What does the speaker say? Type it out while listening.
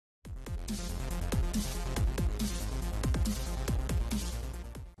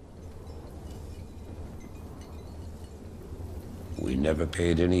never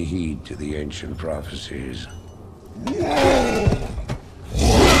paid any heed to the ancient prophecies.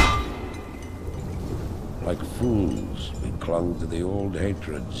 Like fools, we clung to the old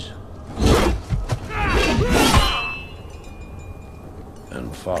hatreds.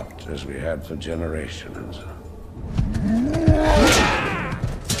 And fought as we had for generations.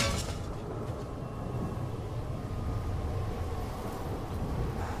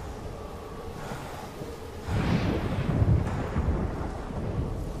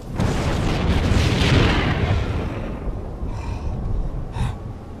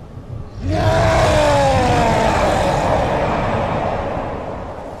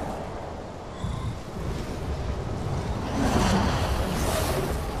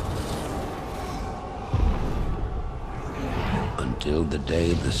 Until the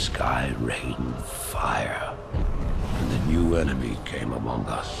day the sky rained fire, and the new enemy came among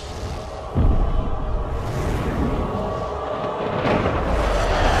us.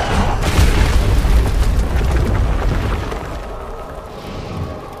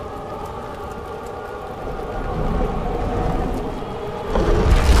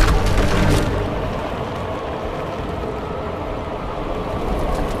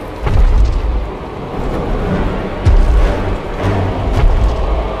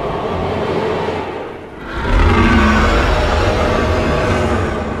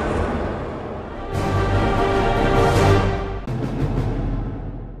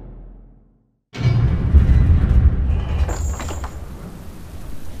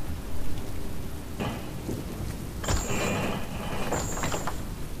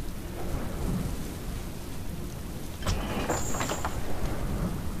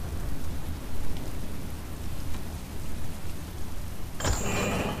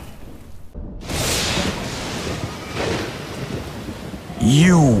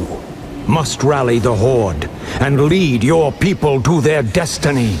 You must rally the Horde and lead your people to their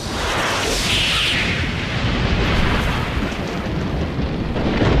destiny.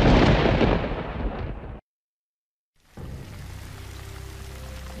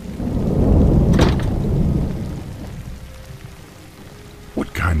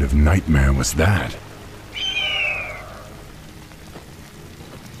 What kind of nightmare was that?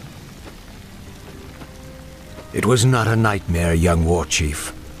 It was not a nightmare, young war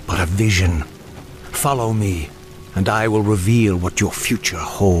chief, but a vision. Follow me, and I will reveal what your future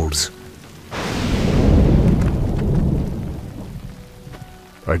holds.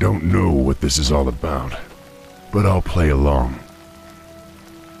 I don't know what this is all about, but I'll play along.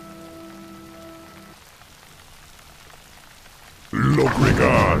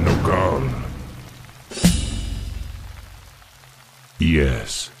 Logrigar Nogal.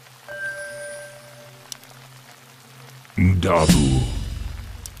 Yes. Dabu.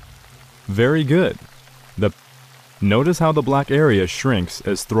 Very good. Notice how the black area shrinks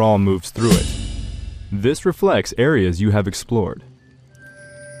as Thrall moves through it. This reflects areas you have explored.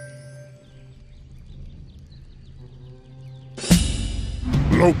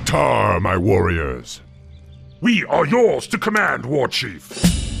 Loktar, my warriors. We are yours to command, War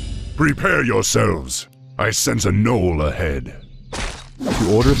Chief. Prepare yourselves. I sense a knoll ahead.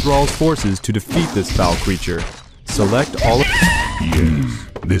 To order Thrall's forces to defeat this foul creature, select all of... Yes,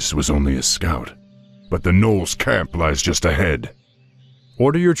 this was only a scout, but the knoll's camp lies just ahead.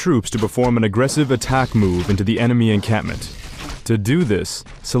 Order your troops to perform an aggressive attack move into the enemy encampment. To do this,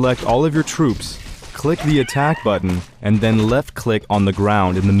 select all of your troops, click the attack button, and then left-click on the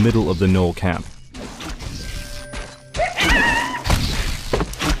ground in the middle of the knoll camp.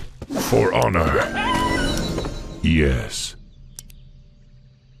 For honor. Yes.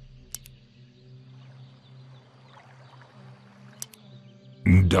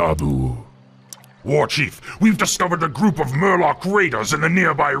 Dabu. War Chief, we've discovered a group of Murloc raiders in the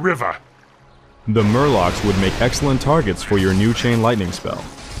nearby river. The Murlocs would make excellent targets for your new Chain Lightning spell.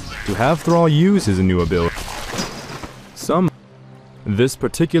 To have Thrall use his new ability, this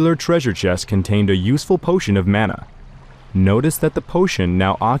particular treasure chest contained a useful potion of mana. Notice that the potion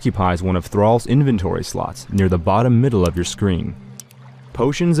now occupies one of Thrall's inventory slots near the bottom middle of your screen.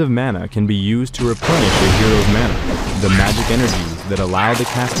 Potions of mana can be used to replenish a hero's mana, the magic energies that allow the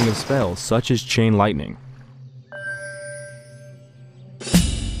casting of spells such as Chain Lightning.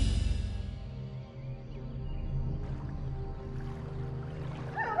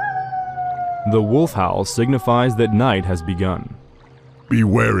 The wolf howl signifies that night has begun. Be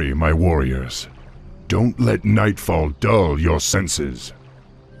wary, my warriors. Don't let nightfall dull your senses.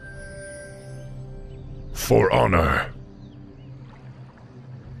 For honor.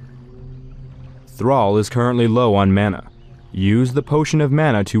 Thrall is currently low on mana. Use the potion of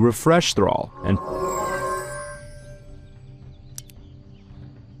mana to refresh Thrall and...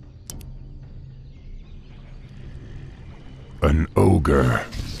 ogre.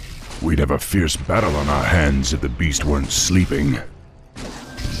 We'd have a fierce battle on our hands if the beast weren't sleeping.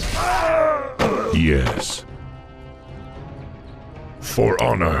 Yes. For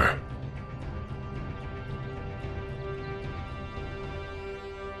honor.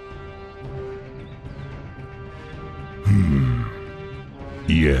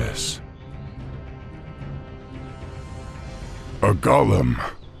 Yes. A golem.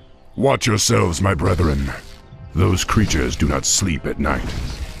 Watch yourselves, my brethren. Those creatures do not sleep at night.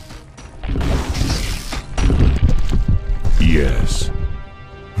 Yes.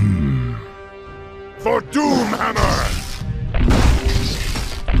 For Doomhammer!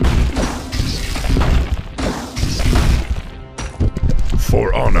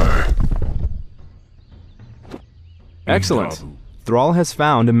 For honor. Excellent. Thrall has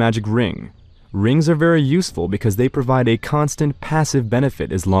found a magic ring. Rings are very useful because they provide a constant passive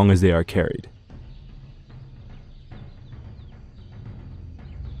benefit as long as they are carried.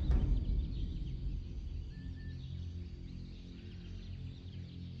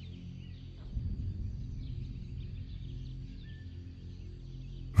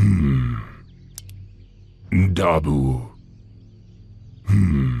 Dabu.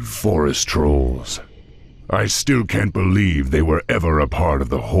 Forest trolls. I still can't believe they were ever a part of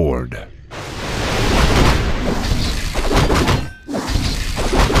the Horde.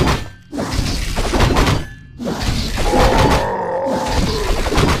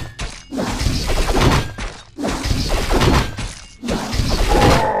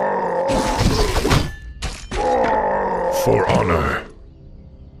 For honor.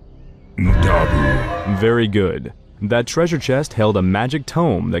 Dabu. Very good. That treasure chest held a magic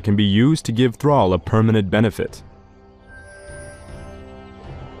tome that can be used to give Thrall a permanent benefit.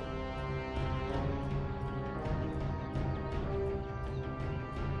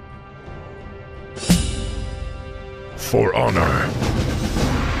 For honor.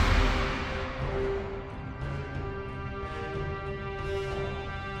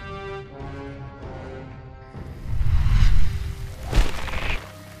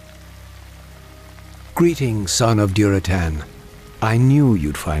 Greetings, son of Duratan. I knew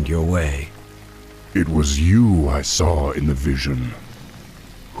you'd find your way. It was you I saw in the vision.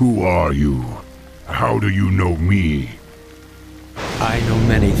 Who are you? How do you know me? I know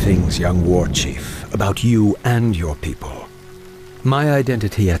many things, young war chief, about you and your people. My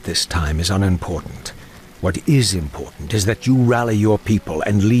identity at this time is unimportant. What is important is that you rally your people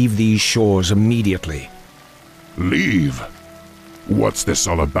and leave these shores immediately. Leave? What's this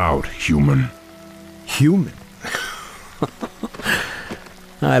all about, human? Human?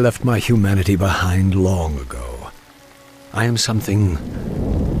 I left my humanity behind long ago. I am something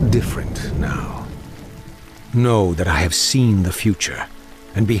different now. Know that I have seen the future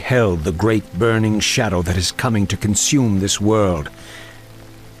and beheld the great burning shadow that is coming to consume this world.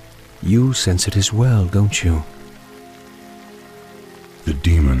 You sense it as well, don't you? The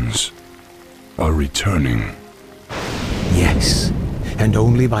demons are returning. Yes. And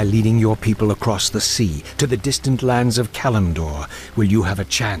only by leading your people across the sea to the distant lands of Kalimdor will you have a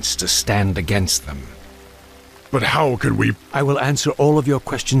chance to stand against them. But how can we... I will answer all of your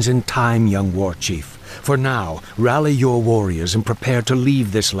questions in time, young war chief. For now, rally your warriors and prepare to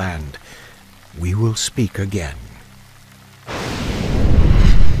leave this land. We will speak again.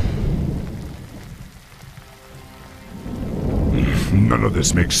 None of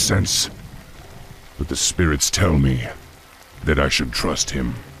this makes sense. But the spirits tell me that I should trust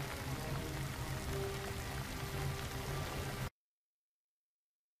him.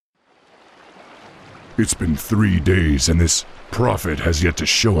 It's been 3 days and this prophet has yet to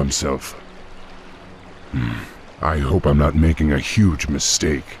show himself. I hope I'm not making a huge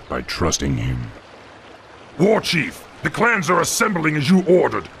mistake by trusting him. War Chief, the clans are assembling as you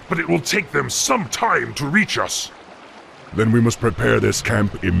ordered, but it will take them some time to reach us. Then we must prepare this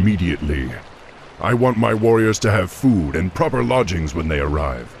camp immediately. I want my warriors to have food and proper lodgings when they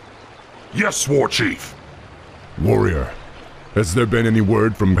arrive. Yes, War Chief. Warrior, has there been any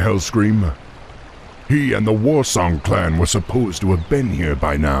word from Hellscream? He and the Warsong clan were supposed to have been here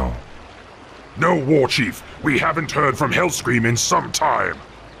by now. No, War Chief. We haven't heard from Hellscream in some time.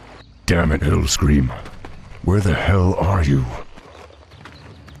 Damn it, Hellscream. Where the hell are you?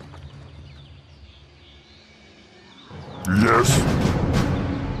 Yes?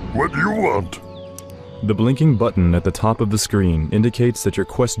 What do you want? The blinking button at the top of the screen indicates that your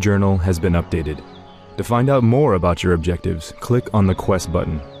quest journal has been updated. To find out more about your objectives, click on the quest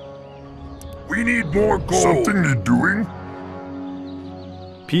button. We need more gold. Something need doing?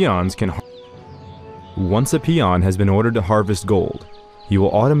 Peons can... Once a peon has been ordered to harvest gold, he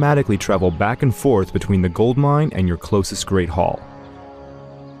will automatically travel back and forth between the gold mine and your closest great hall.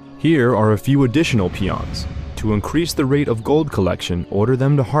 Here are a few additional peons. To increase the rate of gold collection, order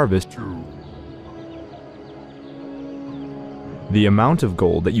them to harvest. The amount of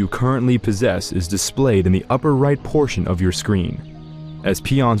gold that you currently possess is displayed in the upper right portion of your screen. As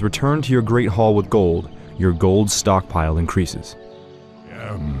peons return to your Great Hall with gold, your gold stockpile increases.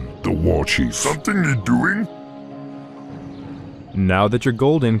 The war chief. Something you're doing? Now that your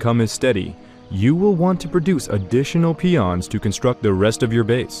gold income is steady, you will want to produce additional peons to construct the rest of your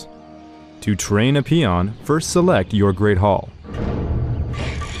base. To train a peon, first select your Great Hall.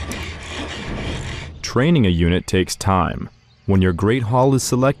 Training a unit takes time. When your Great Hall is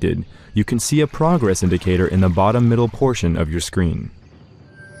selected, you can see a progress indicator in the bottom middle portion of your screen.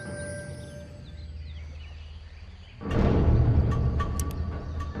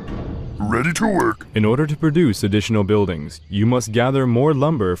 Ready to work. In order to produce additional buildings, you must gather more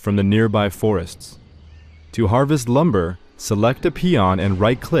lumber from the nearby forests. To harvest lumber, select a peon and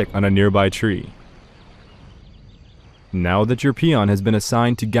right-click on a nearby tree. Now that your peon has been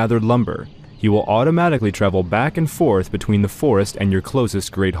assigned to gather lumber, he will automatically travel back and forth between the forest and your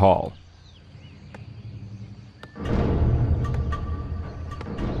closest Great Hall.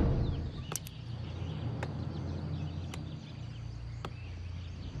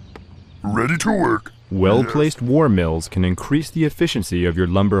 Ready to work. Well-placed war mills can increase the efficiency of your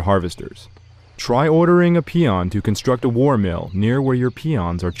lumber harvesters. Try ordering a peon to construct a war mill near where your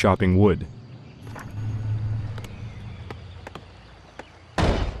peons are chopping wood.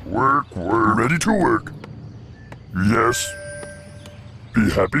 Work. Ready to work. Yes. Be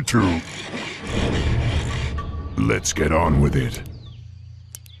happy to. Let's get on with it.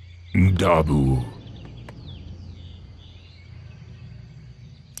 Dabu.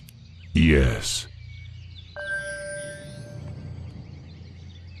 Yes.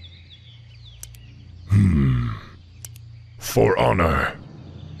 For honor.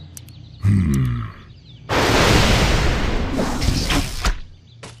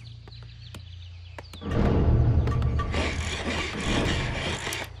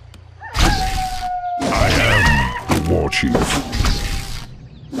 I am the war chief.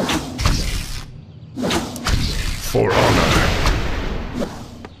 For honor.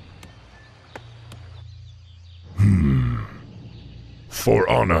 For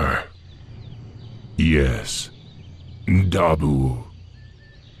honor. Yes. Dabu.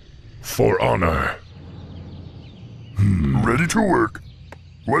 For honor. Ready to work.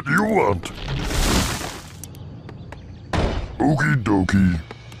 What do you want? Okie dokie.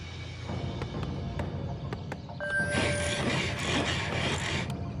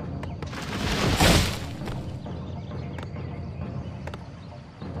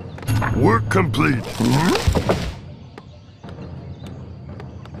 Work complete.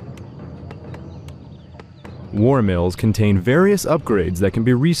 War mills contain various upgrades that can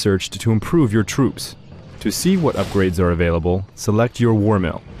be researched to improve your troops. To see what upgrades are available, select your war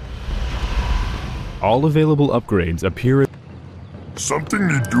mill. All available upgrades appear. Something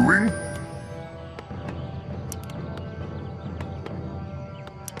you're doing?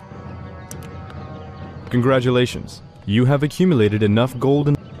 Congratulations, you have accumulated enough gold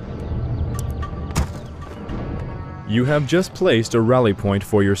and you have just placed a rally point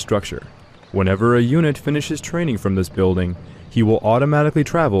for your structure. Whenever a unit finishes training from this building, he will automatically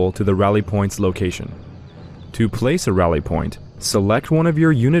travel to the rally point's location. To place a rally point, select one of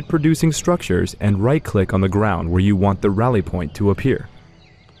your unit-producing structures and right-click on the ground where you want the rally point to appear.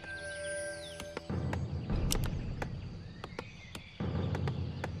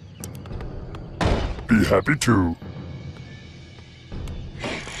 Be happy to.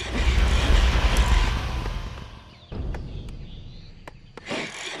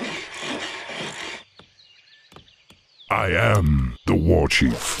 I am the war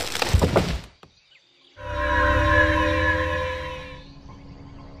chief.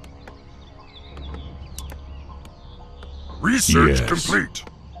 Research Yes. complete.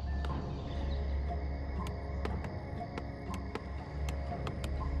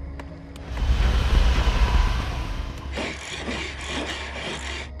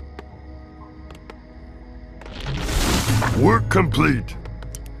 Work complete.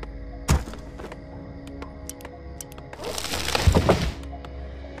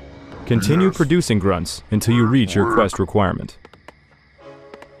 Continue Yes. producing grunts until you reach your quest requirement.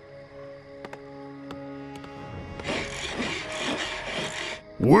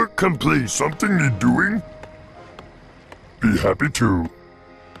 Work complete. Something you're doing? Be happy to.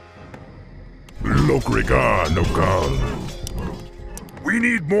 Lokriga Nokal. We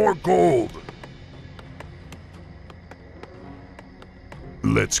need more gold.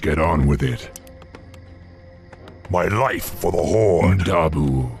 Let's get on with it. My life for the Horde.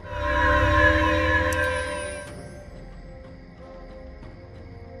 Dabu.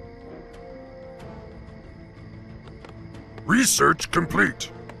 Research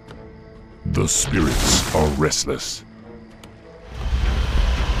complete. The spirits are restless.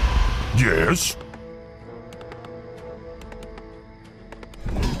 Yes?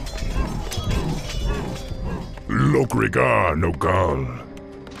 Lokrigar Nogal.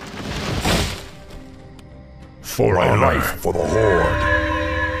 For My honor. life for the Horde.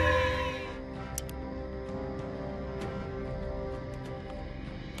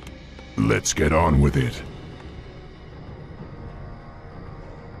 Let's get on with it.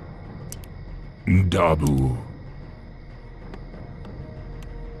 Dabu.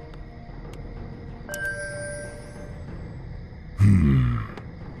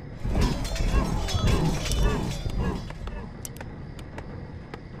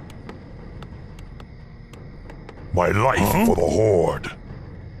 My life for the Horde.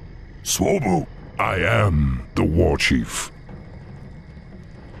 Swobu. I am the war chief.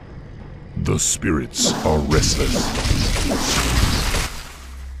 The spirits are restless.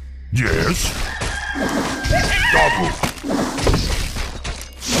 Yes? Dabu.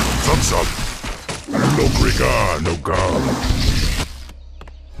 Sub. Lokrigar Nogal.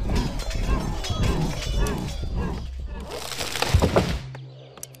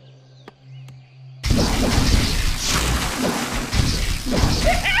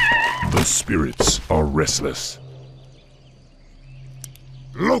 The spirits are restless.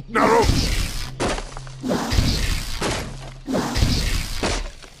 Look, Naro.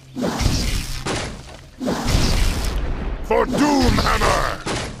 For Doomhammer!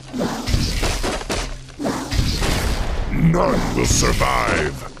 None will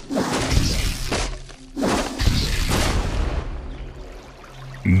survive.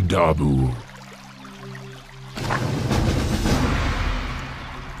 Dabu.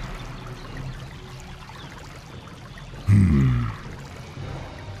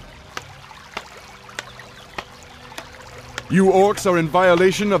 You orcs are in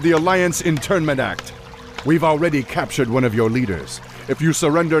violation of the Alliance Internment Act. We've already captured one of your leaders. If you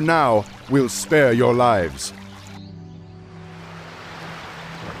surrender now, we'll spare your lives.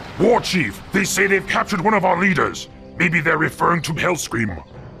 War Chief, they say they've captured one of our leaders. Maybe they're referring to Hellscream.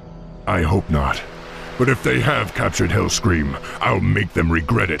 I hope not. But if they have captured Hellscream, I'll make them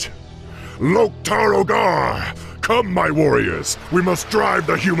regret it. Loktarogar! Come, my warriors! We must drive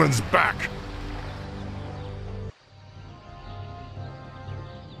the humans back!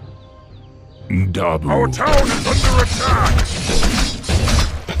 Dabu. Our town is under attack!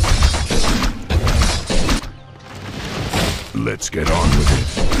 Let's get on with it.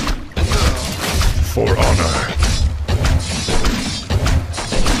 For honor.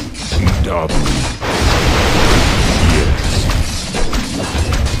 Dabu. Yes.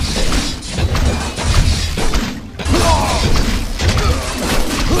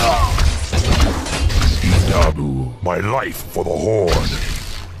 Dabu. My life for the Horde.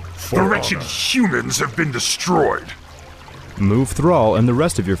 The wretched honor. humans have been destroyed. Move Thrall and the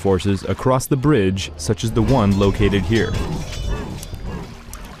rest of your forces across the bridge, such as the one located here.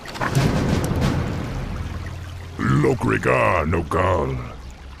 Lokrigar Nogal.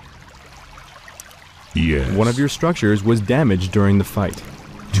 Yes. One of your structures was damaged during the fight.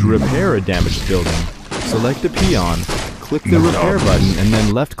 To repair a damaged building, select a peon, click the repair button, and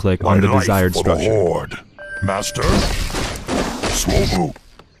then left-click on the My life desired for the structure. Horde. Master? Swobu.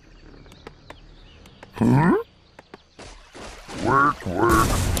 Work.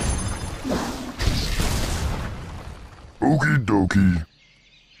 Okie dokie.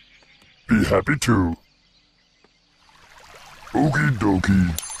 Be happy too. Okie dokie.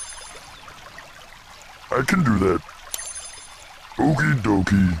 I can do that. Okie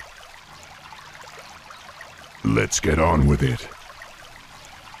dokie. Let's get on with it.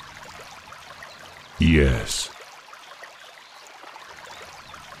 Yes.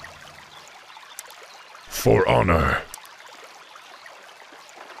 For honor.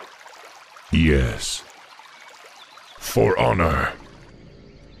 Yes. For honor.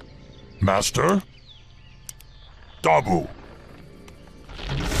 Master? Dabu.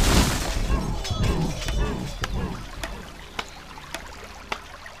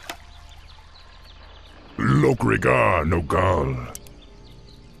 Lokrigar Nogal.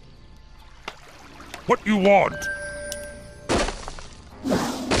 What you want?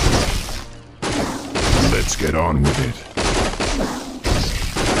 Let's get on with it.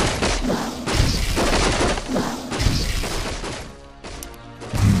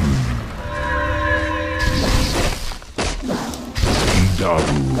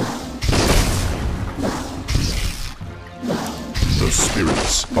 Dabu. The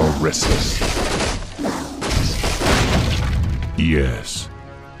spirits are restless. Yes.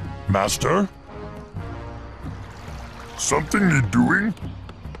 Master? Something you doing?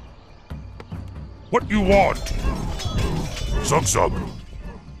 What you want? Zug.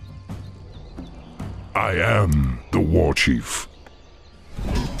 I am the War Chief.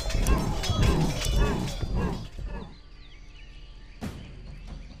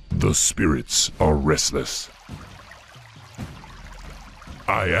 The spirits are restless.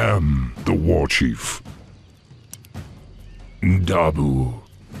 I am the War Chief. Ndabu.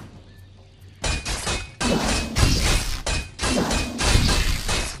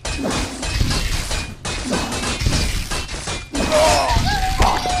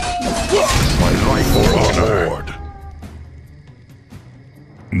 My life for honor. Horde.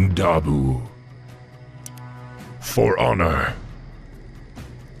 Ndabu. For honor.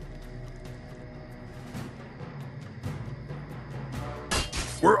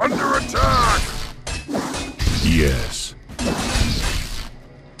 We're under attack! Yes.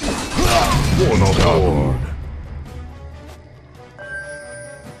 For the Horde.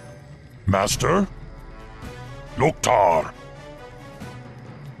 Master? Loktar.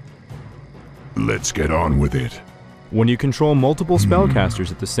 Let's get on with it. When you control multiple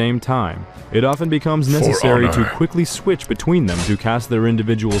spellcasters at the same time, it often becomes necessary to honor. quickly switch between them to cast their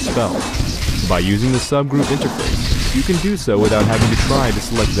individual spells. By using the subgroup interface, you can do so without having to try to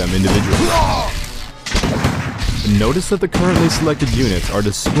select them individually. Notice that the currently selected units are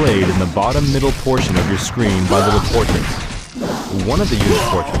displayed in the bottom middle portion of your screen by little portraits. One of the unit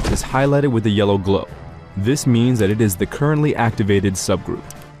portraits is highlighted with a yellow glow. This means that it is the currently activated subgroup.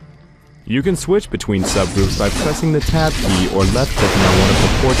 You can switch between subgroups by pressing the tab key or left-clicking on one of the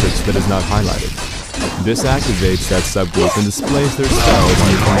portraits that is not highlighted. This activates that subgroup and displays their spells in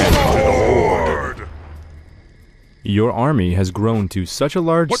your command prompt. Your army has grown to such a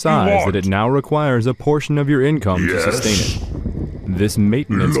large size that it now requires a portion of your income to sustain it. This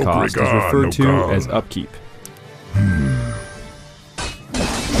maintenance cost is referred to as upkeep.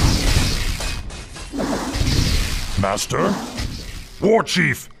 Master? War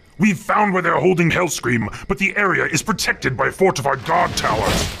Chief! We've found where they're holding Hellscream, but the area is protected by fortified guard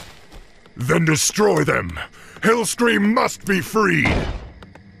towers. Then destroy them! Hellscream must be freed!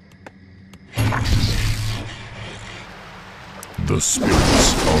 The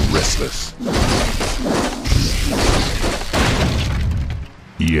spirits are restless.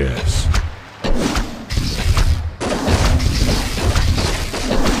 Yes.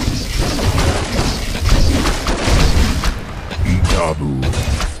 Ndabu.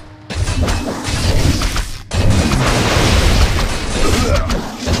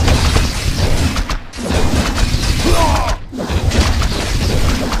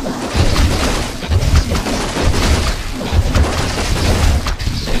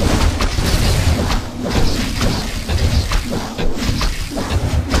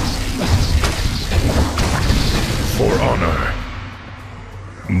 For honor.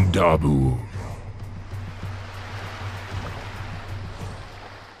 Ndabu.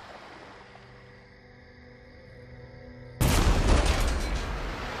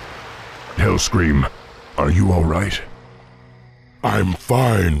 Hellscream, are you all right? I'm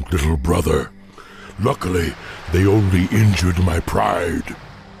fine, little brother. Luckily, they only injured my pride.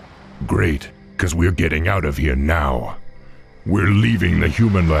 Great, because we're getting out of here now. We're leaving the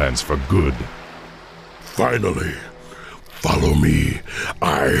human lands for good. Finally, follow me.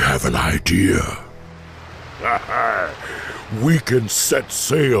 I have an idea. We can set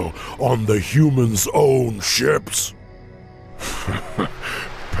sail on the humans' own ships.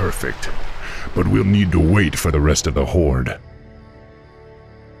 Perfect. But we'll need to wait for the rest of the Horde.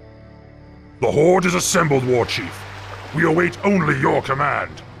 The Horde is assembled, War Chief. We await only your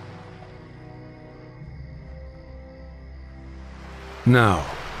command. Now,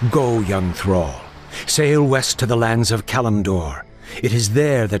 go, young thrall. Sail west to the lands of Kalimdor. It is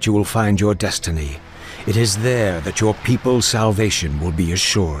there that you will find your destiny. It is there that your people's salvation will be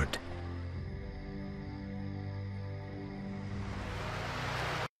assured.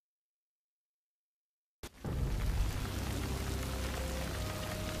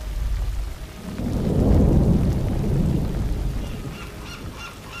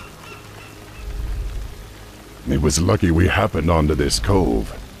 It was lucky we happened onto this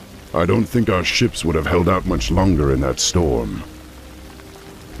cove. I don't think our ships would have held out much longer in that storm.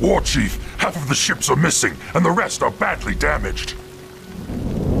 War Chief, half of the ships are missing, and the rest are badly damaged.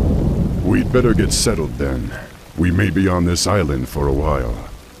 We'd better get settled then. We may be on this island for a while.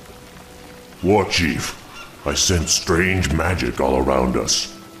 War Chief, I sense strange magic all around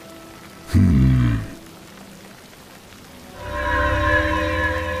us.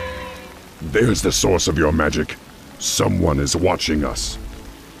 There's the source of your magic. Someone is watching us.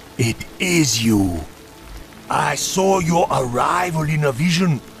 It is you. I saw your arrival in a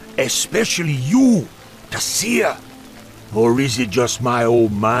vision, especially you, the seer. Or is it just my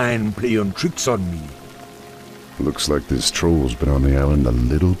old mind playing tricks on me? Looks like this troll's been on the island a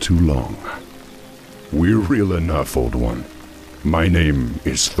little too long. We're real enough, old one. My name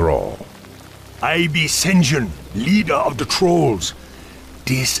is Thrall. I be Sinjin, leader of the trolls.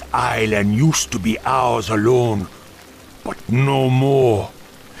 This island used to be ours alone, but no more.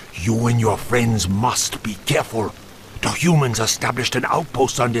 You and your friends must be careful. The humans established an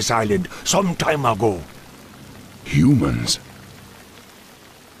outpost on this island some time ago. Humans?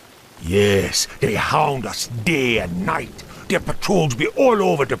 Yes, they hound us day and night. Their patrols be all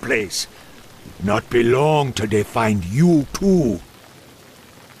over the place. Not be long till they find you too.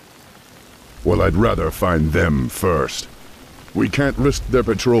 Well, I'd rather find them first. We can't risk their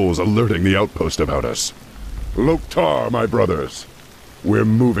patrols alerting the outpost about us. Loktar, my brothers. We're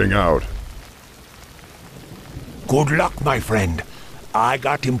moving out. Good luck, my friend. I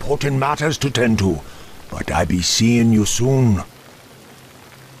got important matters to tend to, but I be seeing you soon.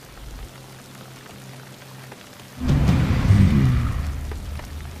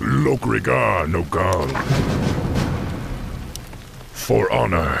 Lokrigar Nogal. For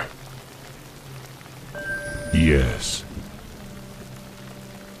honor. Yes.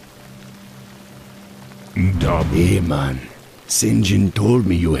 Hey man, Sinjin told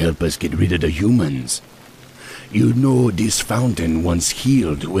me you help us get rid of the humans. You know this fountain once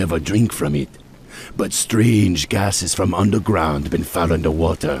healed whoever drink from it, but strange gases from underground been found the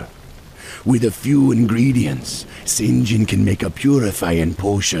water. With a few ingredients, Sinjin can make a purifying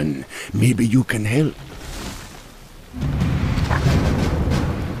potion. Maybe you can help.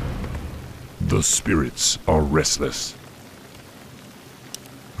 The spirits are restless.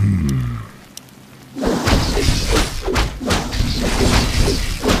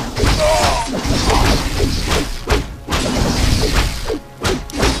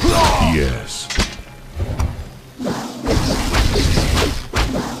 Yes.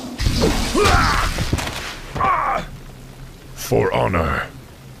 For honor.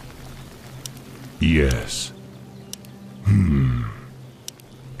 Yes.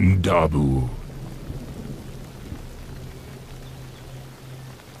 Dabu.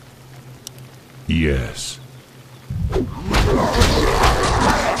 Yes.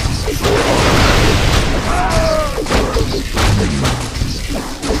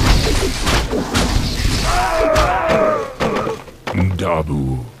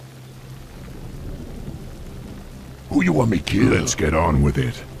 Dabu. Who you want me kill? Let's get on with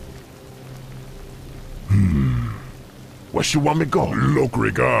it. Where you want me go?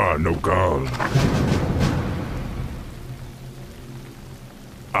 Lokrigar Nogal.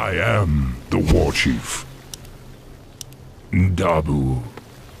 I am the war chief. Dabu.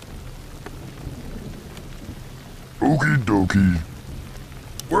 Okie dokie.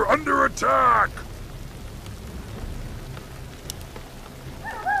 We're under attack!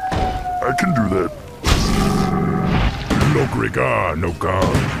 I can do that. Lokrigar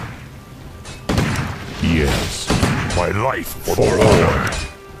Nogal. Yes. My life for honor.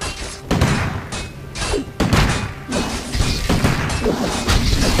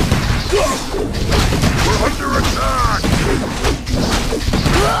 We're under attack!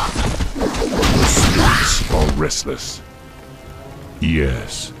 The spirits are restless.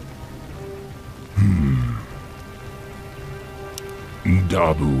 Yes.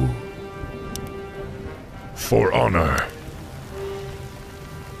 Dabu. For honor.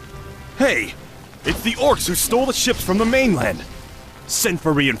 Hey! It's the orcs who stole the ships from the mainland! Send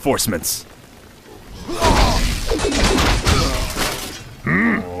for reinforcements!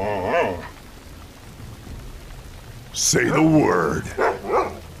 Say the word.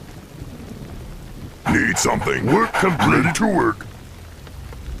 Need something? We're ready to work.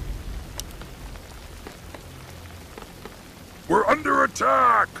 We're under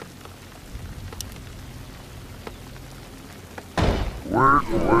attack! Work,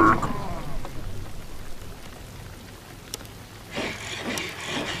 work.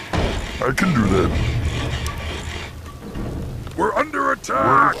 I can do that. We're under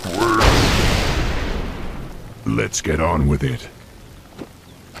attack! Work, work. Let's get on with it.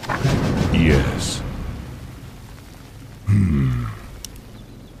 Yes.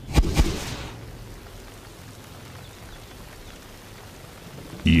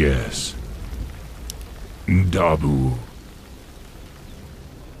 Yes. Dabu.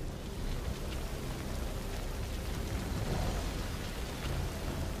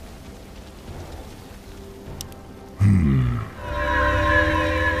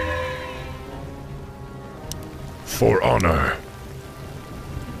 For honor.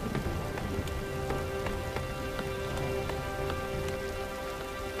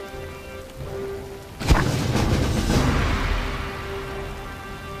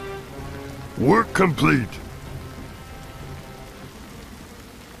 Work complete.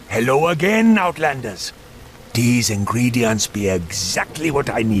 Hello again, Outlanders. These ingredients be exactly what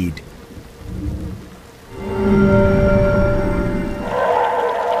I need.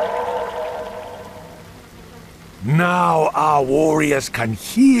 Now our warriors can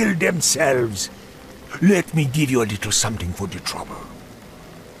heal themselves. Let me give you a little something for the trouble.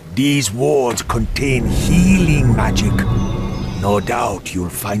 These wards contain healing magic. No doubt you'll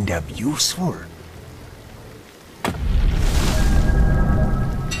find them useful.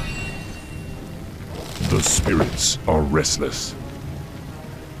 The spirits are restless.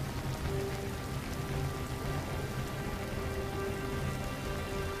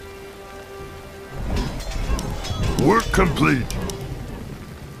 Work complete.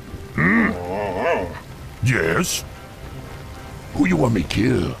 Yes? Who you want me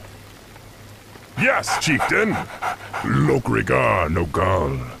kill? Yes, chieftain. Lokrigar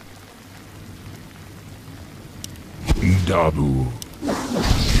Nogal. Dabu.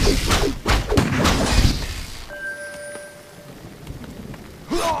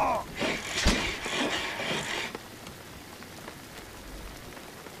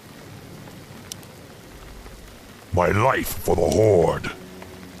 My life for the Horde.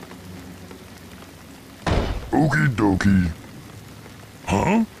 Okie dokie.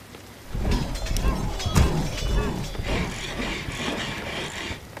 Huh?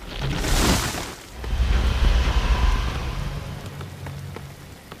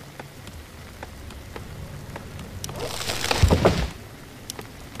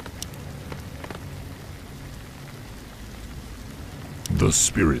 The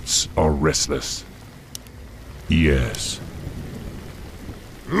spirits are restless. Yes.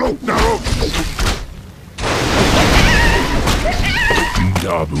 Look now!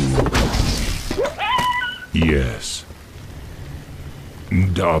 Dabu. Yes.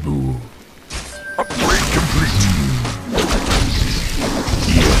 Dabu. Upgrade complete!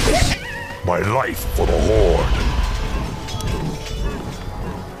 Yes. My life for the Horde.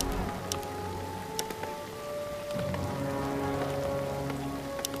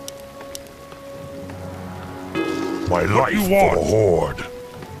 My life for the Horde.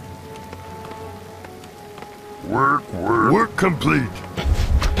 Work complete.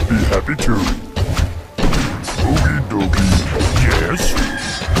 Be happy to. Okie dokie. Yes?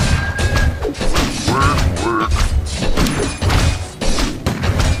 Work.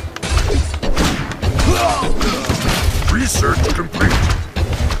 Research complete.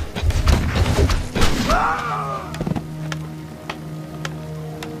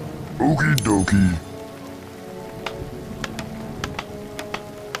 Okie dokie.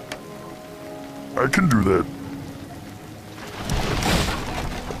 I can do that.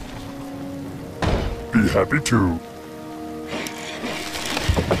 Be happy to.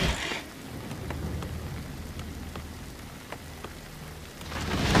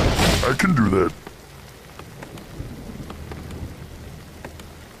 I can do that.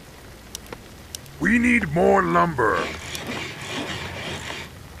 We need more lumber.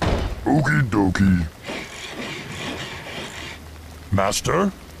 Okie dokie.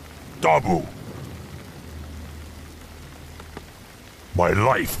 Master? Dabu. My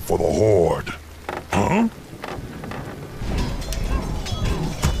life for the Horde. Huh?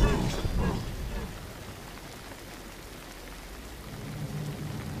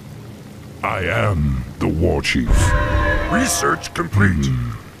 I am the war chief. Research complete.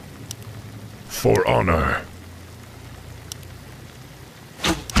 For honor.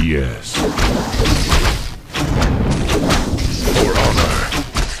 Yes. For honor.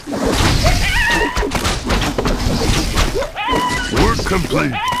 Work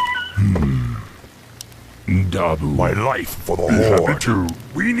complete. Dabu. My life for the Be Horde. happy to.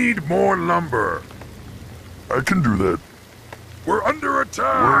 We need more lumber. I can do that. We're under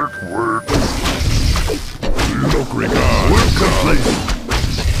attack. Work. Lokrigar. Work complete.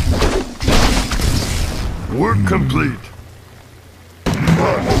 Work complete.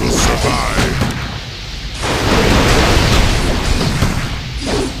 None will survive.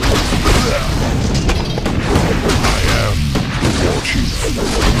 I am the war chief.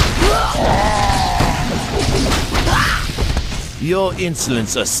 Your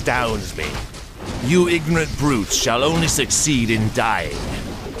insolence astounds me. You ignorant brutes shall only succeed in dying.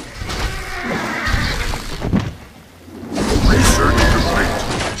 Research complete.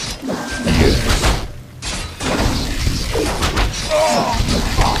 Yes.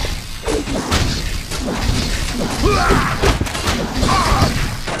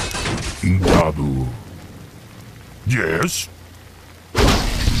 Dabu. Yes?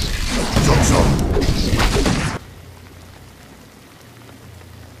 Zum.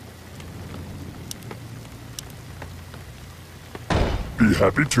 be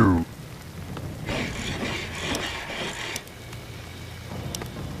happy to.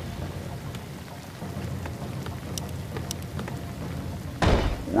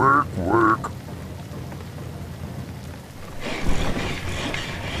 Work, work.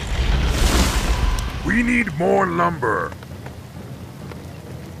 We need more lumber.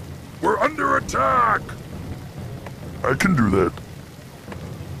 We're under attack! I can do that.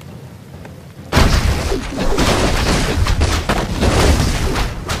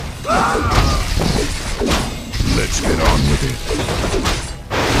 Let's get on with it.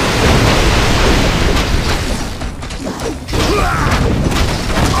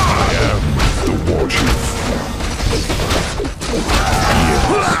 I am the war chief.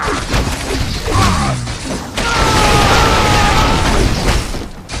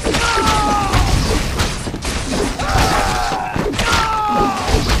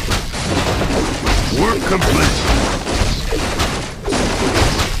 Work complete.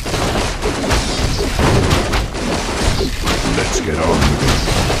 Let's get on with it.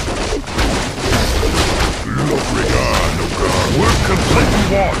 Lobrigar, Nogar. Work complete and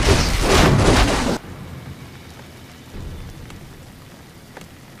watch.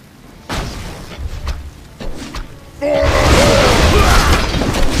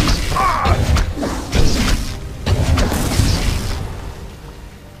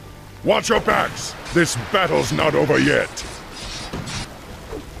 Watch your backs! This battle's not over yet!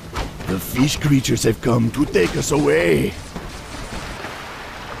 The fish creatures have come to take us away.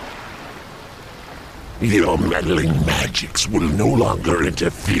 Your meddling magics will no longer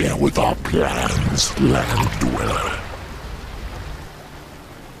interfere with our plans, Land Dweller.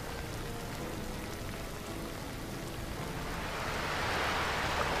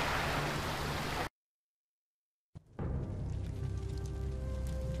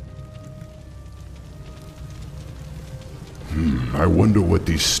 I wonder what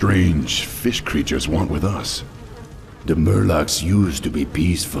these strange fish creatures want with us. The Murlocs used to be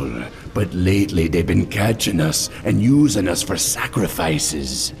peaceful, but lately they've been catching us and using us for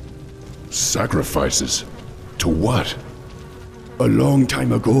sacrifices. Sacrifices? To what? A long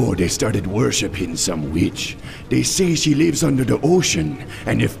time ago, they started worshipping some witch. They say she lives under the ocean,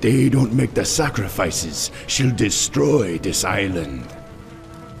 and if they don't make the sacrifices, she'll destroy this island.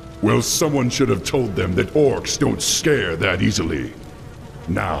 Well, someone should have told them that orcs don't scare that easily.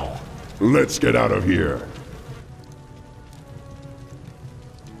 Now, let's get out of here.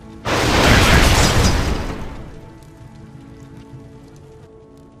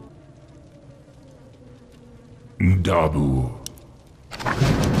 Dabu.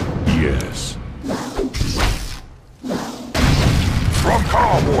 Yes. From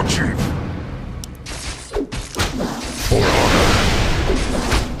car, War Chief. For honor.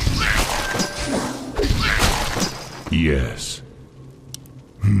 Yes.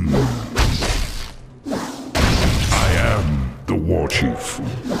 I am the war chief.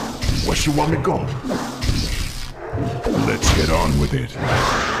 Where you want me to go? Let's get on with it.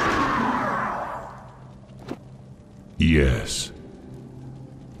 Yes.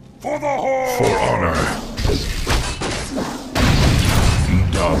 For the Horde! For honor.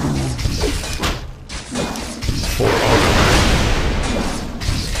 Dabu. For honor.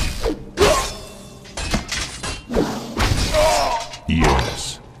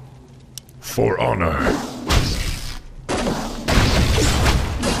 Yes. For honor.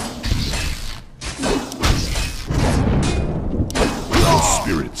 The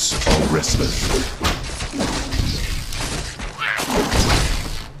spirits are restless.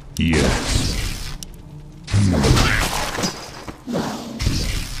 Yes.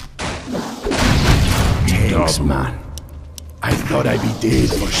 Thanks, man. I thought I'd be dead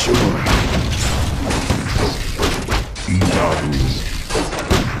for sure. Dabu.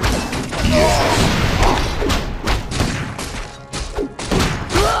 Yes.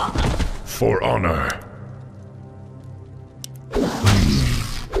 For honor.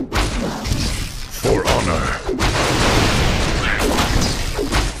 For honor.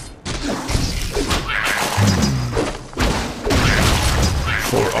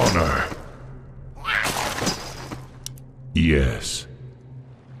 For honor. Yes.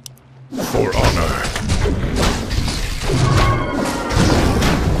 For honor.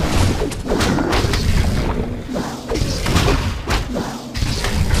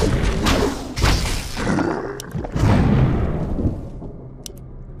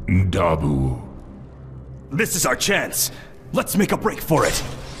 Dabu. This is our chance. Let's make a break for it.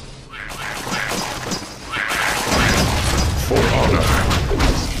 For honor.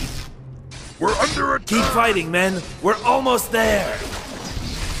 We're under attack! Keep fighting, men. We're almost there.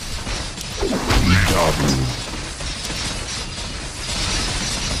 Dabu.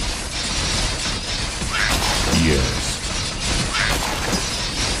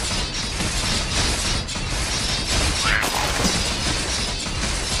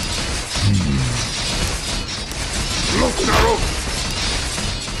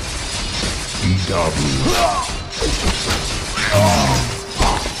 Dabu.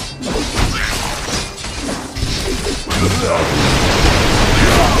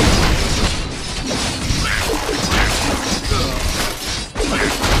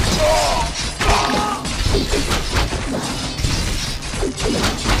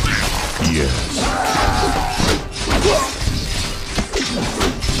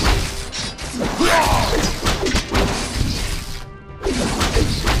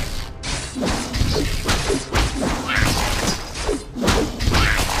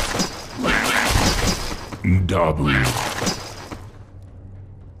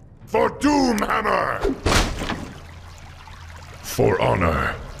 For Doomhammer! For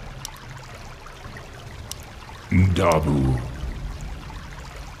honor. Dabu.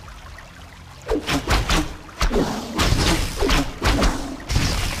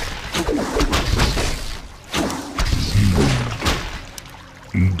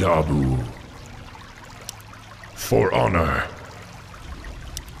 Dabu. For honor.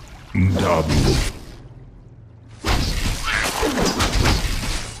 Dabu.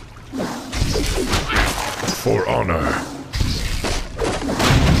 For honor.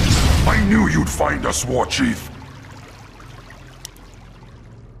 I knew you'd find us, War Chief.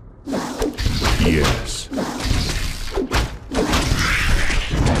 Yes.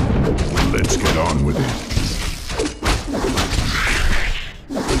 Let's get on with it.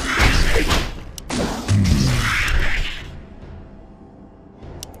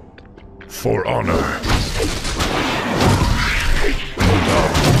 For honor.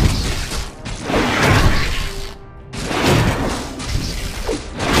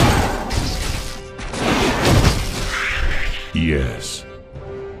 Yes.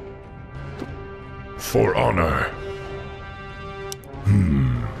 For honor.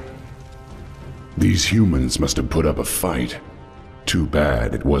 These humans must have put up a fight. Too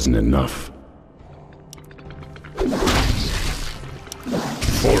bad it wasn't enough.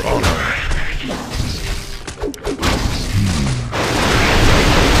 For honor.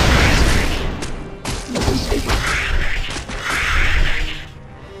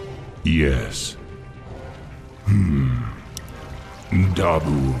 Yes.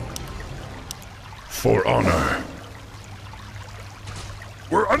 Dabu. For honor.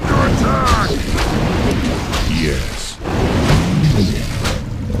 We're under attack! Yes.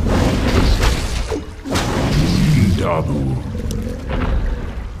 Dabu.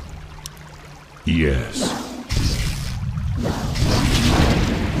 Yes.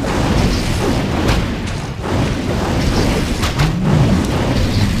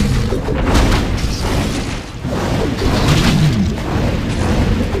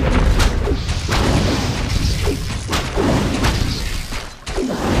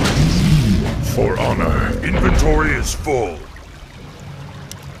 For honor. Inventory is full.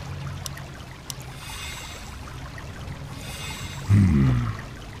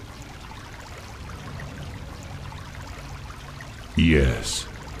 Yes.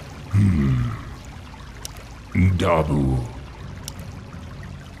 Dabu.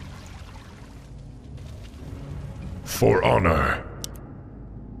 For honor.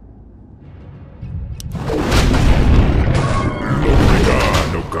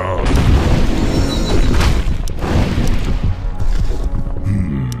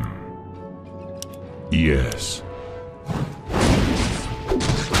 Yes.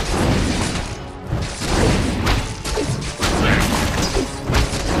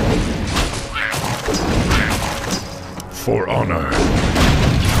 For honor.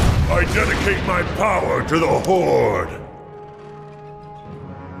 I dedicate my power to the Horde.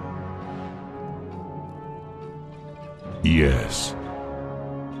 Yes.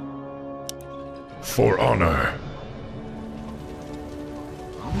 For honor.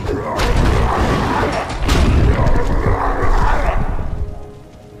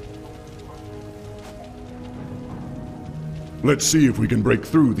 Let's see if we can break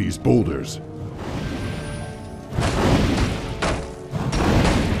through these boulders.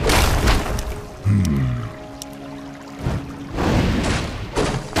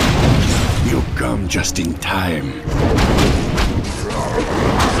 You come just in time.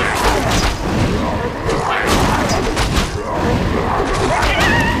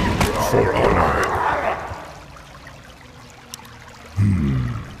 For honor.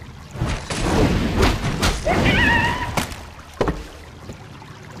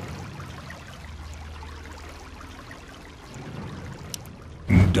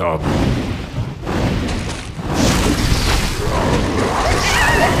 Dabu.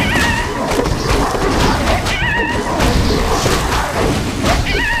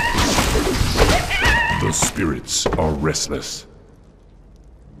 The spirits are restless.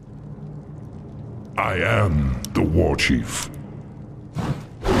 I am the War Chief.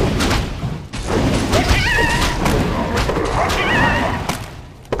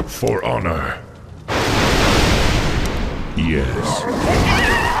 For honor. Yes.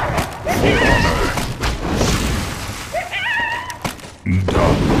 For honor.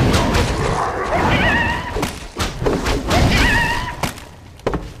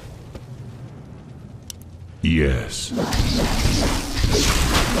 Yes.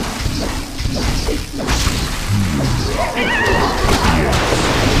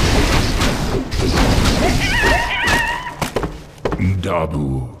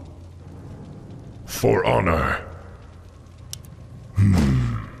 Dabu. For honor.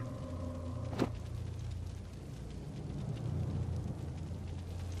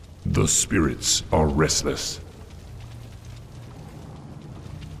 The spirits are restless.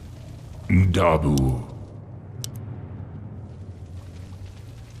 Dabu.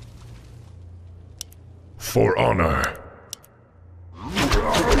 For honor.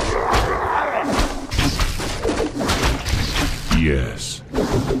 Yes.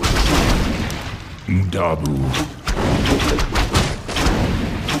 Dabu.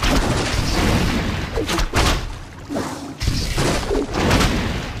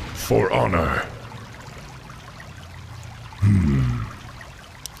 For honor.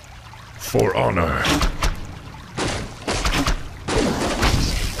 For honor.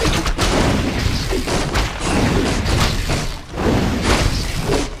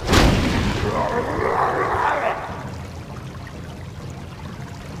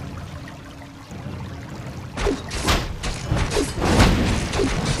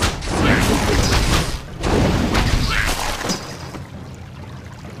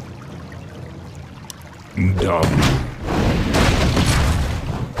 Dabu.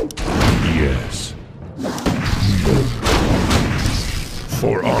 Yes.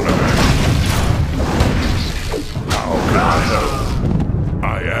 For honor. How can I help? I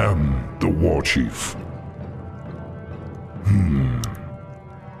am the War Chief.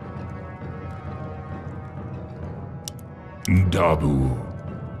 Dabu.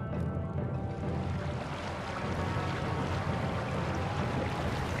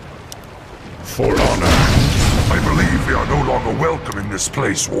 For honor. I believe we are no longer welcome in this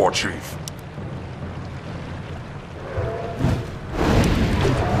place, War Chief.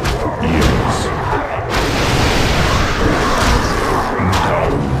 Yes.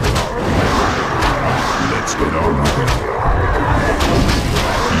 Dabu. Let's get on with it.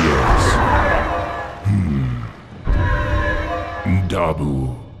 Yes. Dabu.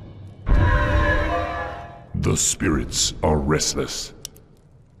 The spirits are restless.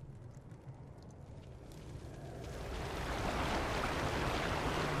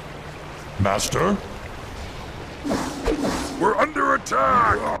 Master? We're under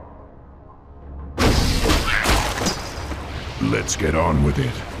attack! Let's get on with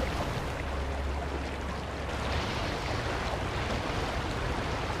it.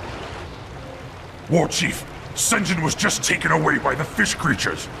 War Chief, Senjin was just taken away by the fish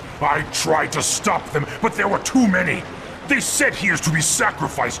creatures. I tried to stop them, but there were too many. They said he is to be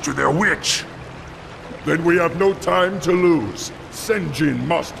sacrificed to their witch. Then we have no time to lose. Senjin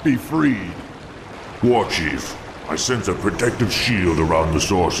must be freed. War Chief, I sense a protective shield around the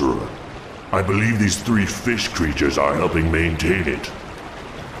sorcerer. I believe these 3 fish creatures are helping maintain it.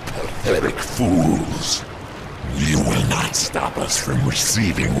 Pathetic fools. You will not stop us from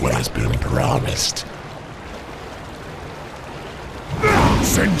receiving what has been promised.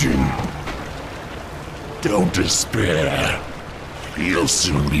 Senjin! Don't despair. You'll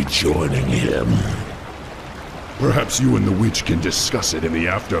soon be joining him. Perhaps you and the witch can discuss it in the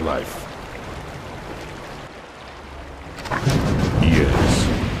afterlife. Yes.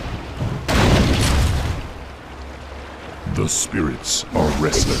 The spirits are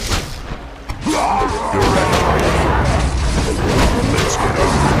restless. Let's get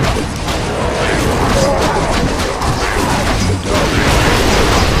on.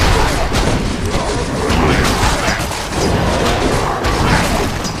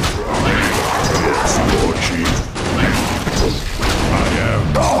 Yes, Lord Chief. I am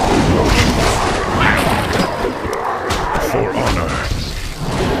Lord Chief. For honor.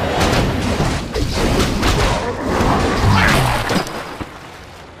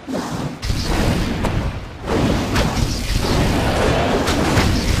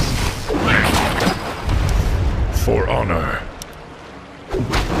 For honor.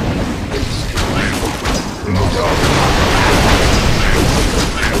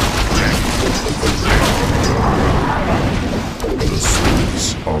 The spirits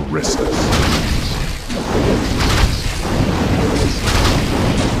are restless.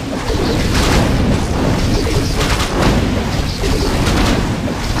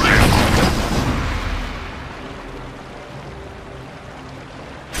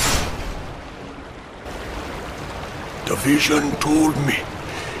 The vision told me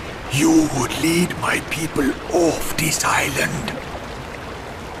you would lead my people off this island.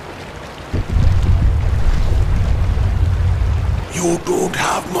 You don't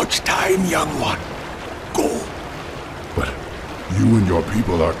have much time, young one. Go. But you and your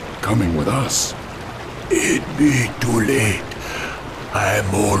people are coming with us. It'd be too late.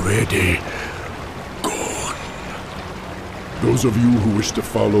 I'm already gone. Those of you who wish to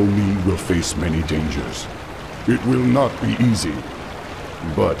follow me will face many dangers. It will not be easy.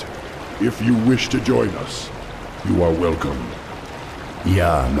 But if you wish to join us, you are welcome.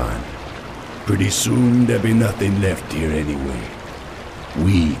 Yeah, man. Pretty soon there'll be nothing left here anyway.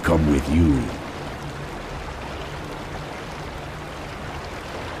 We come with you.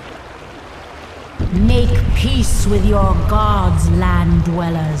 Make peace with your gods, land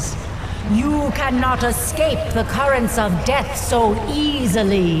dwellers. You cannot escape the currents of death so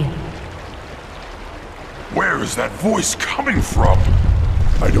easily. Where is that voice coming from?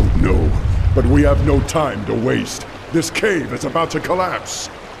 I don't know, but we have no time to waste. This cave is about to collapse.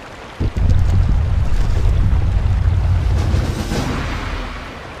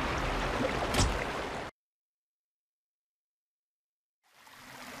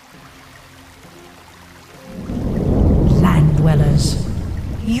 Land dwellers,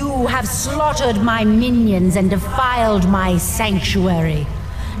 you have slaughtered my minions and defiled my sanctuary.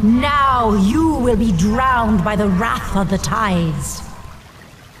 Now you will be drowned by the wrath of the tides.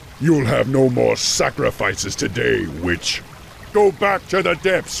 You'll have no more sacrifices today, witch. Go back to the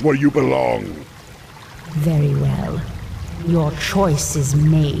depths where you belong. Very well. Your choice is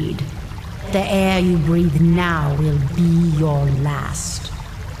made. The air you breathe now will be your last.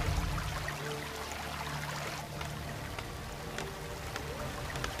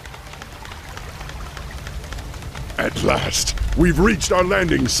 At last, we've reached our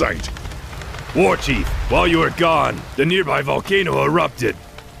landing site. Warchief, while you were gone, the nearby volcano erupted.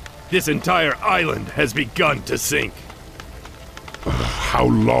 This entire island has begun to sink. How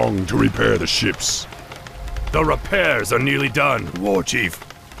long to repair the ships? The repairs are nearly done, Warchief.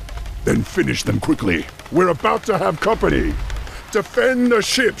 Then finish them quickly. We're about to have company. Defend the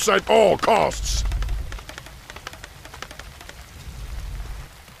ships at all costs.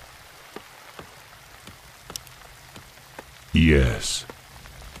 Yes.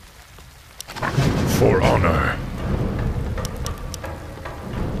 For honor.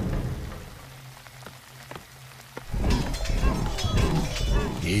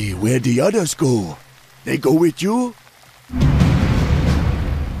 Hey, where'd the others go? They go with you?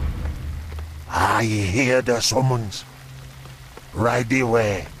 I hear the summons. Right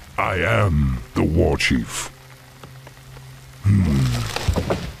away. I am the war chief.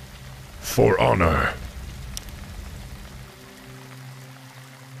 For honor.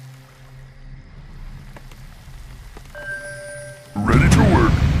 Ready to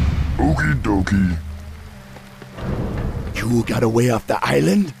work. Okie dokie. You got away off the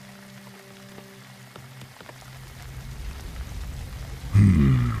island?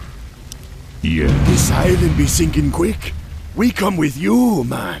 Yeah. This island be sinking quick. We come with you,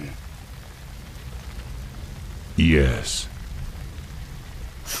 man. Yes.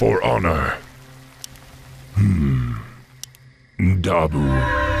 For honor. Dabu.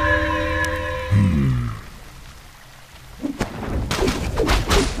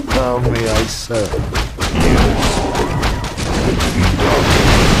 How may I serve? Yes.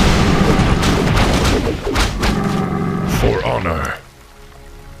 For honor.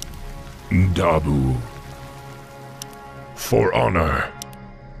 Dabu. For honor.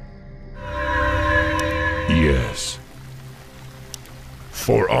 Yes.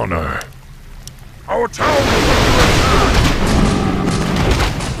 For honor. Our town is under attack!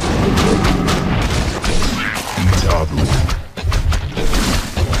 Dabu.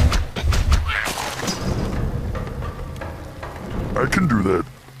 I can do that.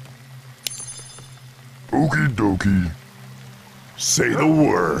 Okie dokie. Say the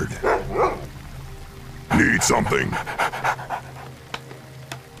word. Need something.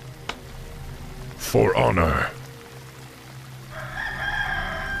 For honor.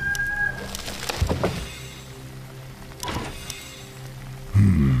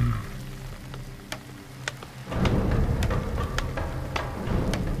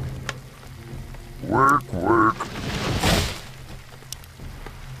 Work, work.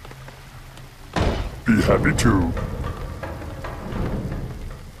 Be happy too.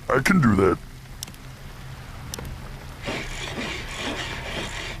 I can do that.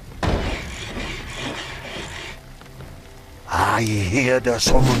 I hear the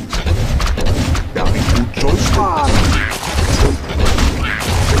summons. Now you just fine.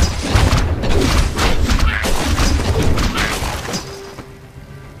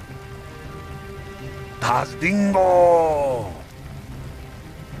 Tazdingo!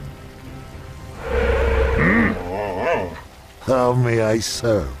 How may I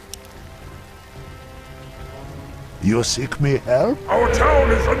serve? You seek me help? Our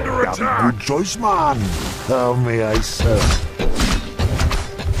town is under attack! Good choice, man. How may I serve?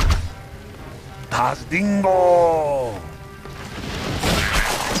 Tazdingo!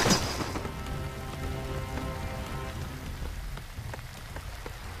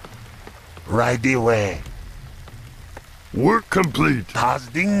 Right away. Work complete.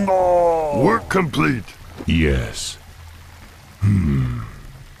 Tazdingo! Work complete. Yes. We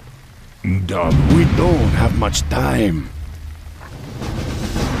don't have much time.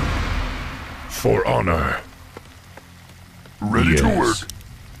 For honor. Ready to work.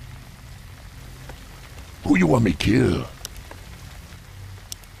 Who you want me kill?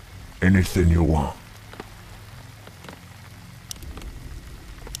 Anything you want.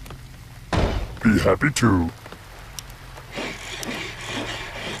 Be happy to.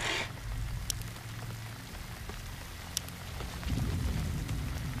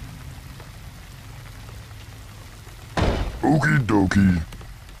 Okie dokie.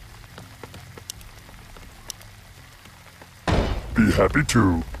 Be happy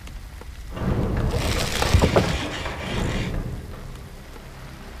to.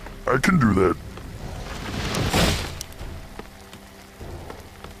 I can do that.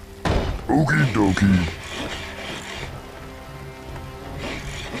 Okie dokie.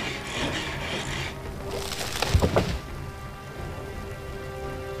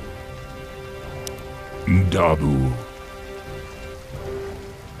 Dabu.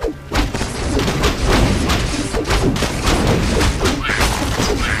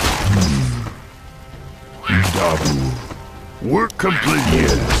 Dabu. Work complete.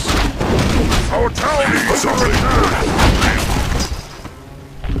 Yes. Our town is under attack!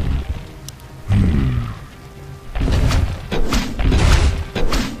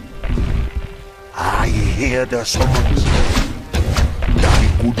 I hear the summons. Very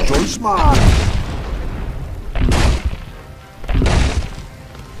good choice, man.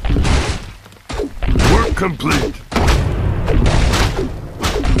 Work complete.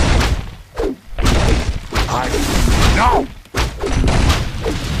 Now!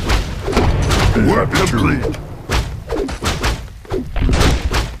 Work complete.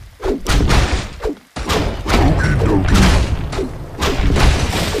 Okie dokie.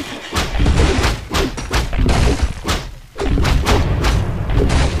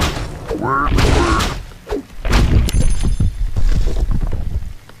 Work.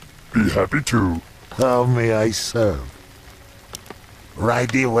 Be happy to. How may I serve?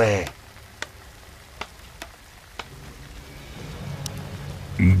 Right away.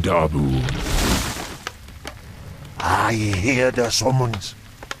 Dabu. I hear the summons.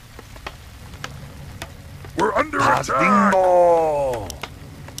 We're under attack! Tazdingo!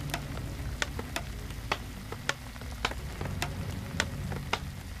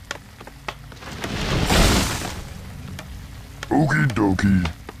 Okie dokie.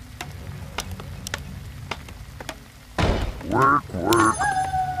 Work.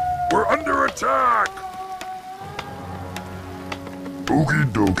 We're under attack! Okie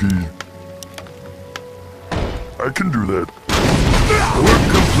dokie. I can do that. Work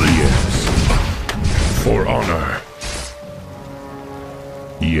complete. Yes. For honor.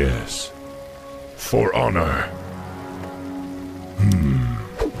 Yes. For honor.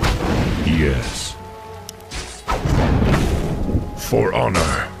 Yes. For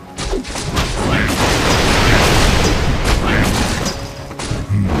honor.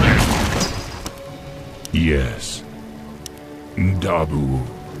 Yes. Dabu.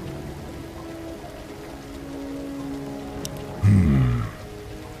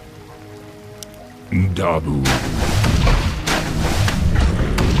 Dabu.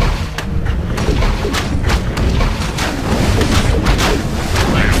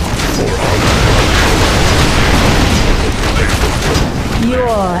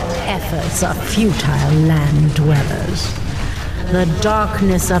 Your efforts are futile, land dwellers. The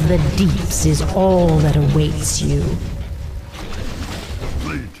darkness of the deeps is all that awaits you.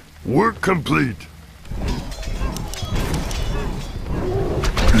 Complete. Work complete.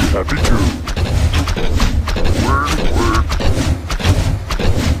 Be happy to. Work.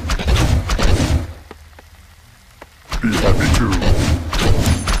 Be happy to.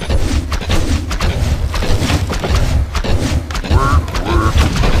 Work.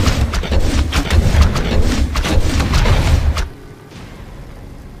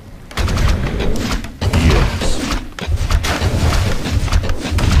 Yes.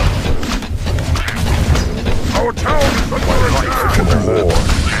 Our town is under attack!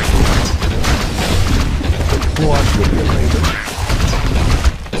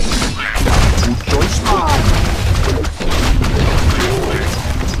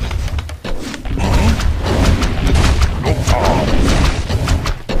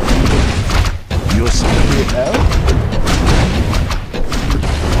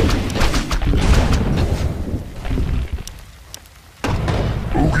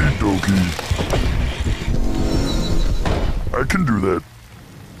 Okie dokie. I can do that.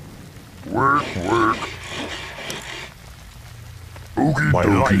 Work. Okie My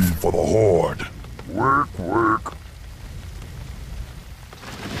dokie. life for the Horde. Work.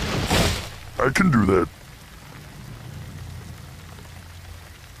 I can do that.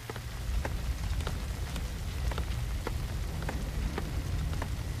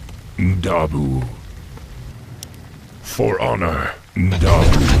 Ndabu. For honor,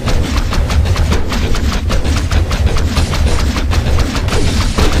 Ndabu.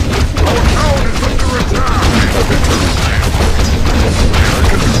 Our town is under attack! I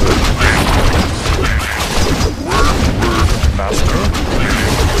can do that. Work, Master.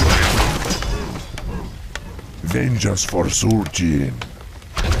 Vengeance for Surgeon.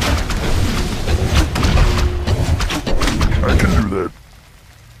 I can do that.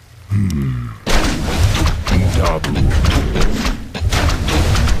 Ndabu.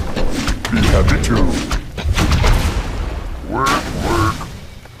 Be happy to. Work.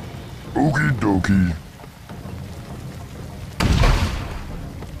 Okie dokie.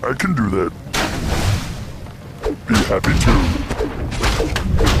 I can do that. Be happy to.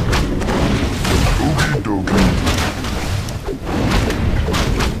 Okie dokie.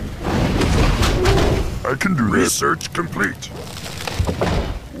 I can do that. Research complete.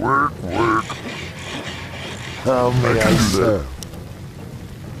 Work. How may I can do serve?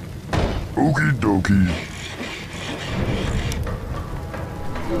 Okie dokie.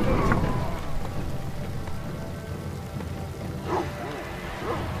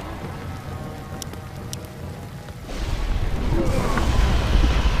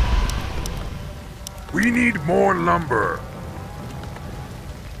 We need more lumber.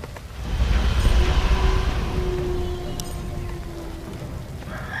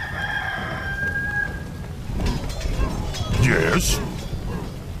 Yes?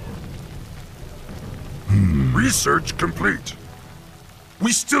 Research complete.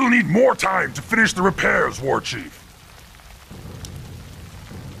 We still need more time to finish the repairs, War Chief.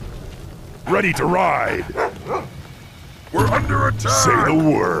 Ready to ride. We're under attack. Say the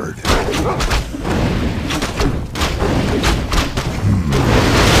word.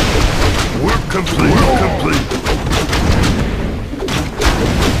 Work complete.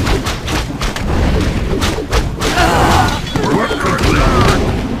 Work complete.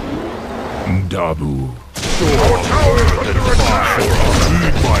 Ndabu. Our town is under attack.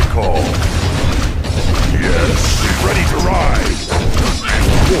 Heed my call. Yes, ready to ride.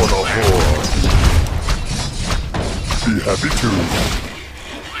 For the Horde. Be happy to.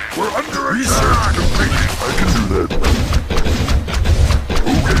 We're under research complete. I can do that.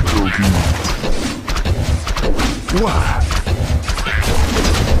 Okie dokie. What?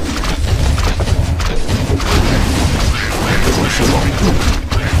 What shall I do?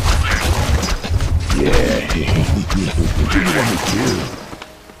 Yeah. What do you want me to do?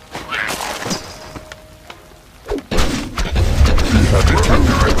 Be happy to.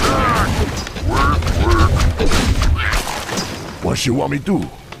 Under attack. Work. What you want me to do?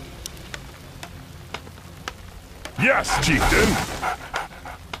 Yes, Chieftain.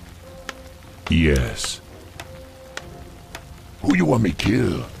 Yes. Who you want me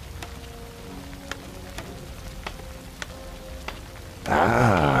kill?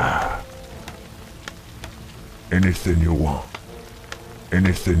 Ah. Anything you want.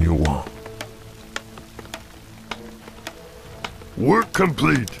 Anything you want. Work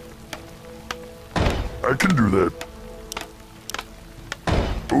complete. I can do that.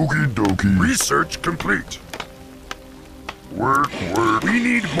 Okie dokie. Research complete. Work. We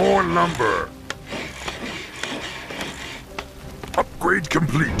need more lumber. Upgrade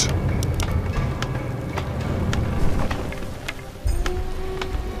complete.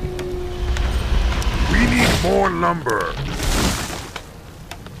 We need more lumber.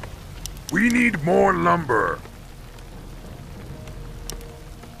 We need more lumber.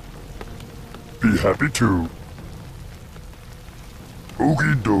 Be happy to.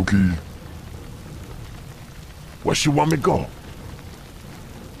 Okie dokie. What you want me go?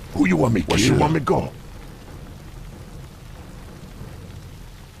 Who you want me kill? What you want me go?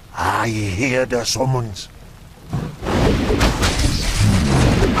 I hear the summons.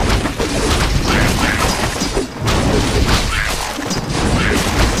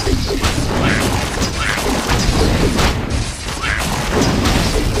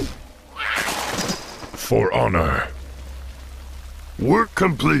 For honor. Work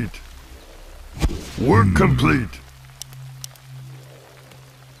complete. Work complete.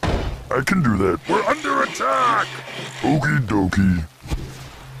 I can do that. We're under attack. Okie dokie.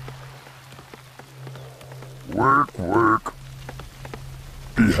 Work.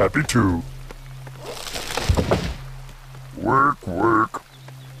 Be Be happy to. Work, work.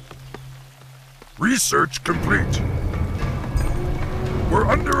 Research complete. We're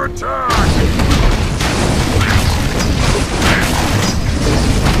under attack!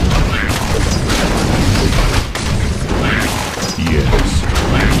 Yes.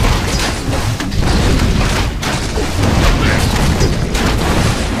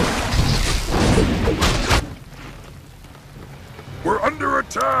 We're under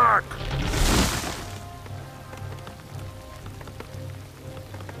attack!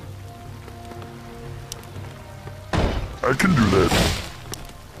 I can do that.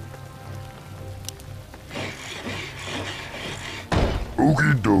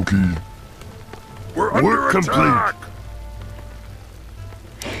 Okie dokie. We're under attack!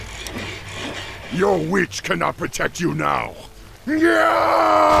 Your witch cannot protect you now.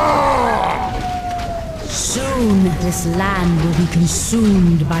 Soon this land will be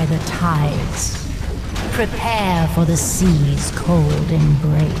consumed by the tides. Prepare for the sea's cold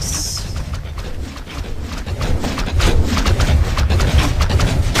embrace.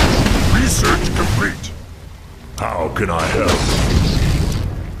 Research complete. How can I help?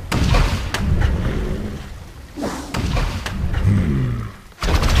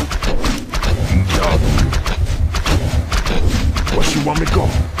 Where you want me to go?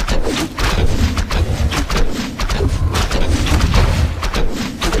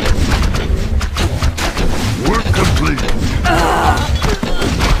 Work complete.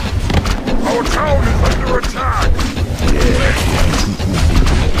 Our town is under attack! Yes.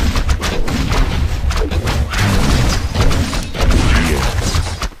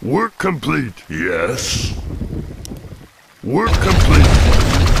 Work complete. Yes. Work complete.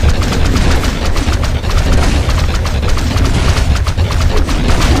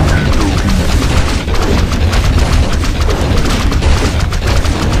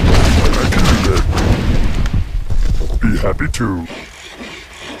 Happy to.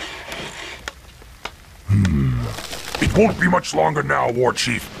 It won't be much longer now, War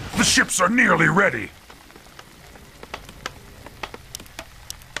Chief. The ships are nearly ready.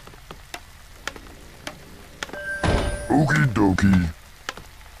 Okie dokie.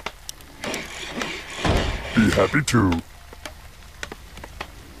 Be happy to.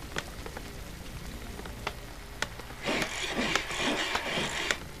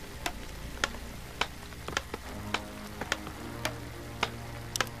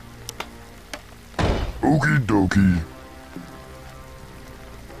 Okie dokie.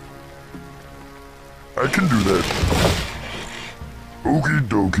 I can do that. Okie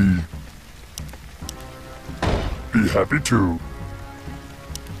dokie. Be happy to.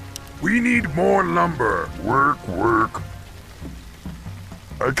 We need more lumber. Work, work.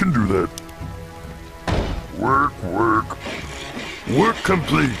 I can do that. Work, work. Work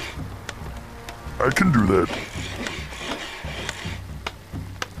complete. I can do that.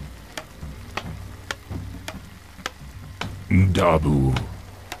 Dabu.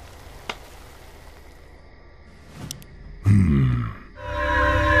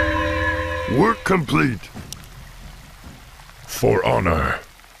 Work complete. For honor.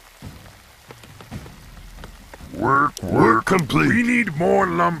 Work complete. We need more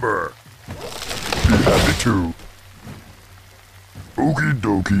lumber. Be happy to. Okie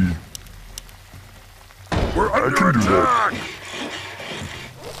dokie. We're under attack!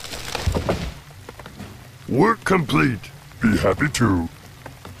 Work complete. Be happy to.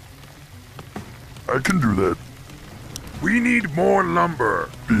 I can do that. We need more lumber.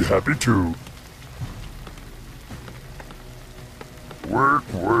 Be happy to.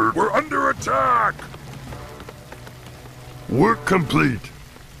 Work, work. We're under attack! Work complete.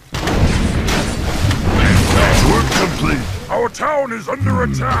 Work complete. Our town is under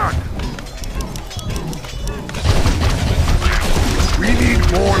attack! We need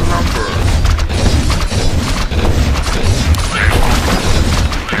more lumber.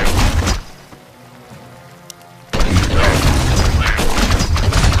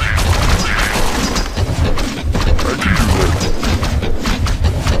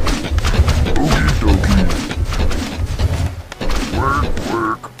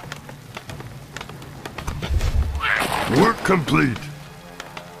 Complete.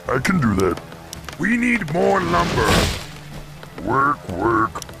 I can do that. We need more lumber. Work,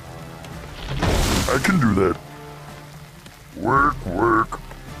 work. I can do that. Work, work.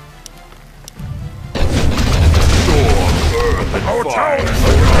 Storm, earth, and our town is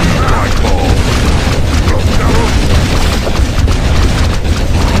under attack.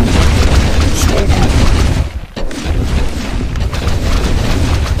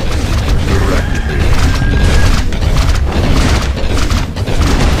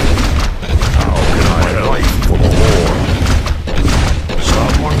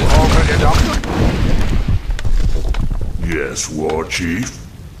 Chief?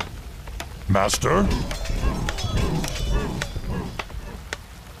 Master?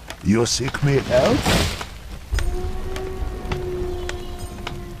 You seek me help?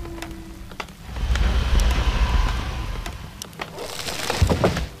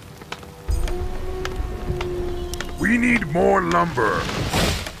 We need more lumber.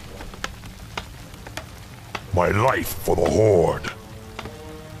 My life for the Horde.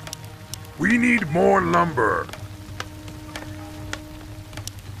 We need more lumber.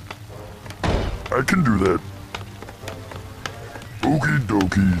 I can do that. Okie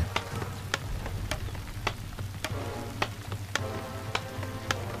dokie.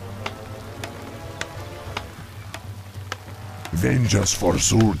 Vengeance for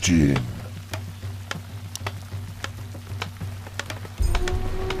Surgeon.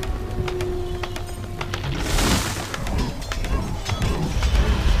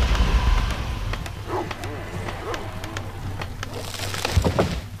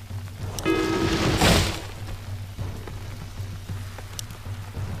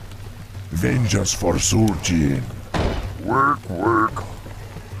 Vengeance for Surgeon. Work, work.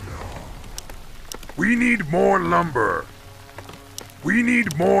 We need more lumber. We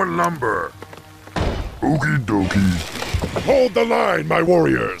need more lumber. Okie dokie. Hold the line, my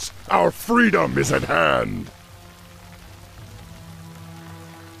warriors! Our freedom is at hand!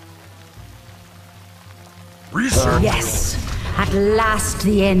 Research. Yes, at last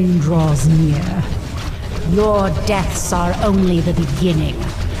the end draws near. Your deaths are only the beginning.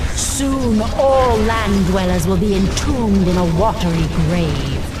 Soon all land dwellers will be entombed in a watery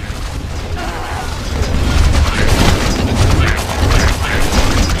grave.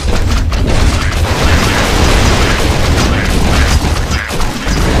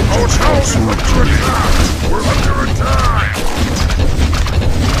 Our house is under attack! We're under attack!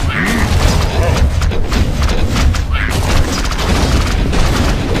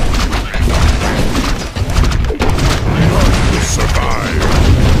 We'll survive.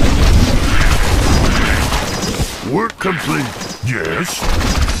 Work complete. Yes?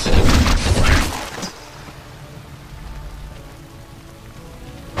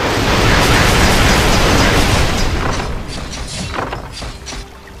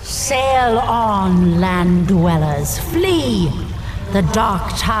 Sail on, land dwellers, flee! The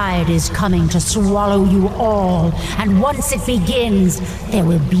dark tide is coming to swallow you all, and once it begins, there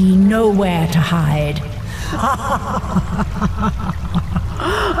will be nowhere to hide.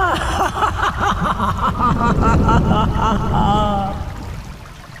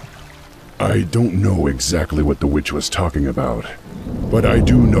 I don't know exactly what the witch was talking about, but I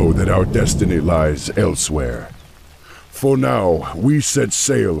do know that our destiny lies elsewhere. For now, we set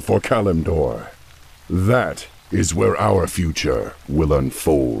sail for Kalimdor. That is where our future will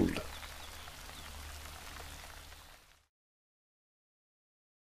unfold.